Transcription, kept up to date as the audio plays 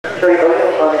Sorry,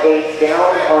 Williams on the 8, down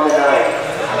on the 9.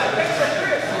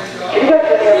 Can you guys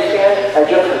let me understand? I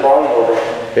adjust the volume a little bit.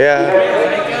 Yeah.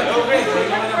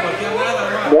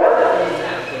 More?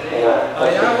 Hang on.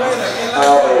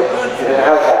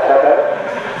 How's that? Is that better?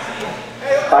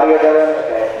 Audio better?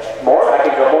 Okay. More? I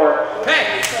can go more.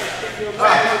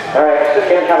 Alright, it's just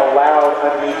getting kind of loud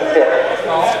underneath the pit.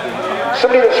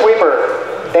 Somebody the sweeper.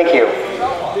 Thank you.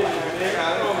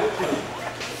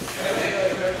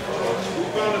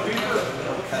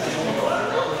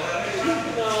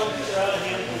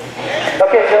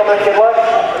 Okay, gentlemen, good luck.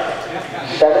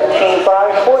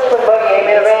 17.5, Sportsman Buggy,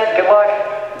 main event. Good luck.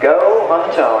 Go on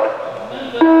the tone.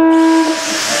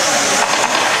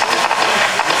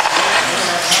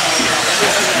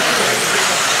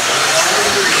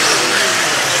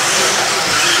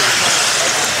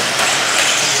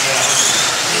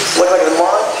 Looks like the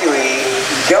Montuy,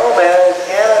 Gomez,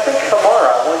 and I think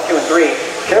Kamara, 1, 2, and 3.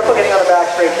 Careful getting on the back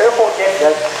straight. Careful getting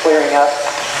that clearing up.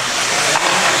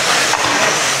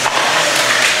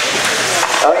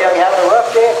 Oh yeah, we having a rough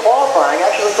day of qualifying.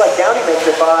 Actually looks like Downey makes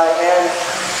it by, and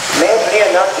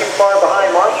Manzanilla not too far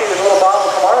behind. Montuy with a little bobble.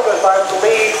 Kamara goes by with the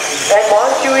lead. And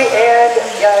Montuy, and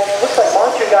yeah, it looks like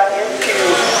Montuy got into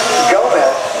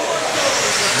Gomez.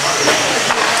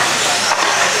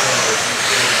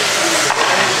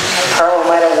 Carlo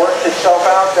might have worked itself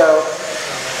out though.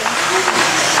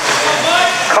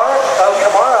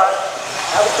 Kamara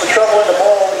having some trouble in the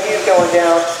bowl. He's going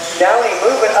down. Downey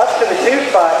moving up to the 2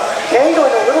 spot. Tangling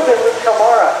a little bit with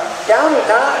Kamara. Downey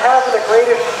not having the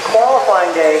greatest qualifying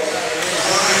day.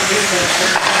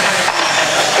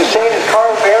 He's saying his car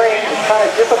variant is kind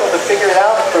of difficult to figure it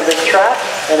out for this track,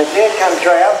 and it did kind of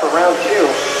dry out for round 2.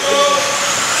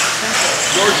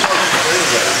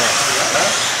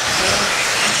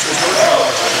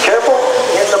 Careful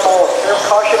in the bowl. Careful,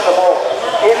 caution in the bowl.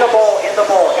 In the bowl, in the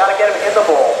bowl. Gotta get him in the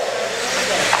bowl.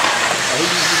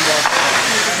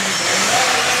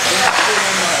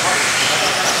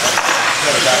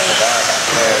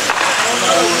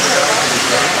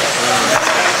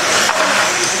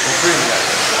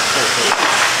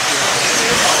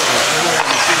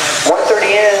 $130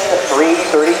 in,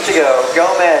 $3:30 to go.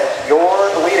 Gomez,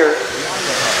 your leader.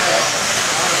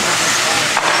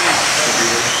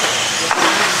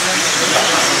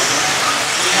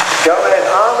 Gomez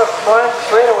on the front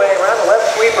straightaway around the left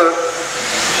sweeper.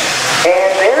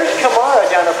 And there's Kamara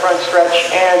down the front stretch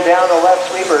and down the left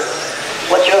sweeper.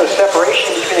 Let you know the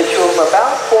separation between the two of them,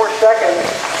 about 4 seconds.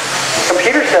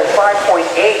 Computer says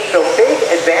 5.8, so big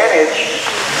advantage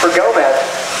for Gomez.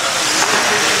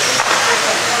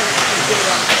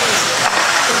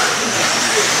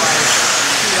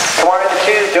 Kamara in the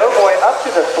 2, Doughboy up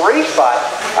to the 3 spot.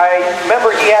 I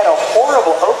remember he had a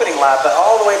horrible opening lap, but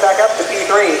all the way back up to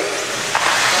P3.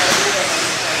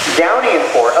 Downey in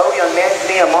 4, Young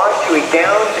Manzanilla, Montuy,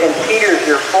 Downs, and Peters,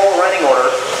 your full running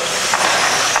order.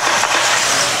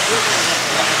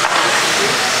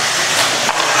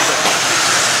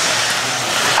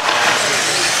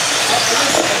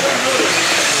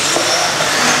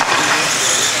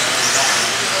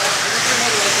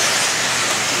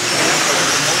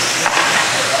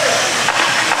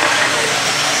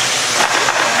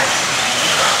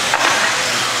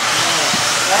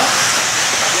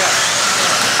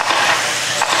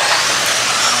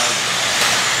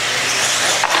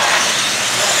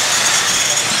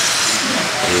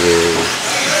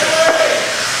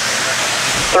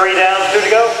 Three down, 2 to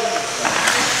go.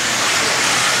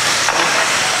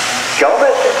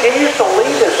 Gomez continues to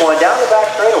lead this one down the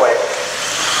back straightaway.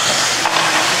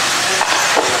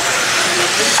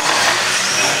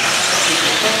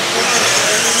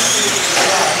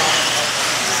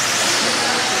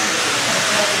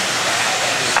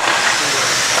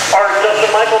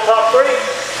 Justin Michael, top 3.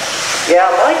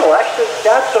 Yeah, Michael, actually,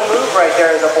 that's the move right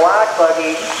there. The black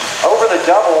buggy over the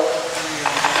double.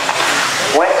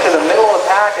 Went to the middle of the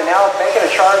pack, and now it's making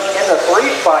a charge in the 3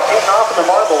 spot, getting off in the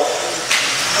marble.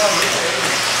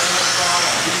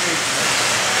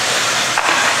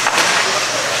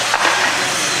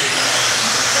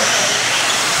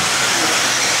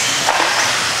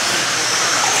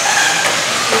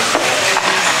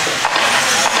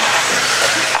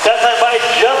 That time by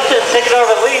Justin, taking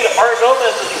over the lead. Art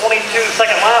Gomez is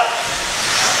 22-second lap.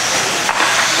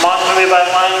 Montuy by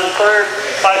line in 3rd,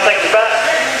 5 seconds back.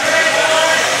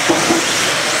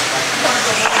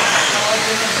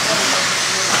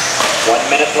 1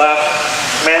 minute left.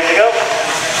 Man to go.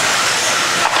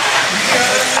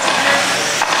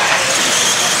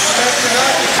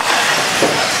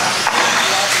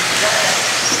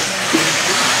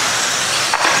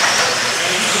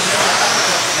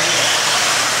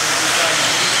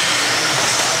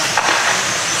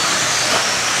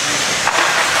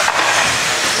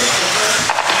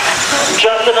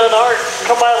 Justin and Art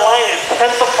come by the line at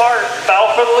 10th apart,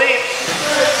 battle for the lead.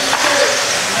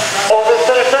 Over the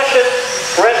center section,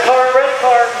 red car.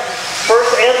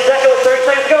 First and second with 30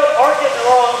 seconds to go. Art getting it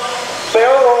wrong,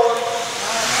 barrel rolling.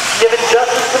 Giving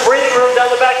Justin some breathing room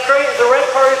down the back straight as the red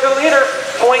car is the leader.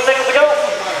 20 seconds to go.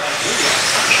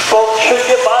 Both should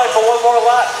get by for one more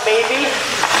lap, maybe.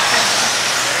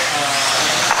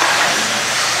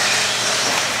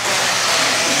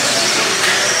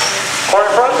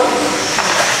 Corner front.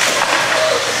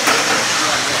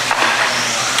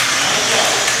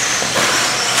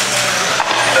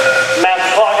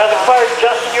 Master clock has expired.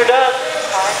 Justin, you're done.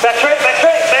 Back straight.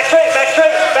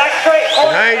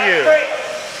 Behind you.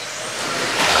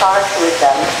 Car 2 is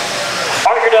done.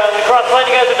 Art, you're done. The cross line,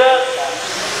 you guys are done.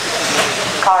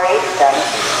 Car 8 is done.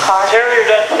 Car Terry, you're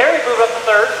done. Terry moved up to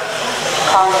third.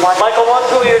 Car 1. Michael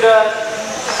 1, 2, you're done.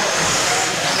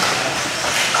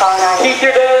 Car 9. Keith,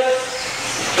 you're done.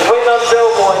 Just waiting on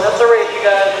Joe Boy. That's the race, you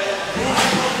guys.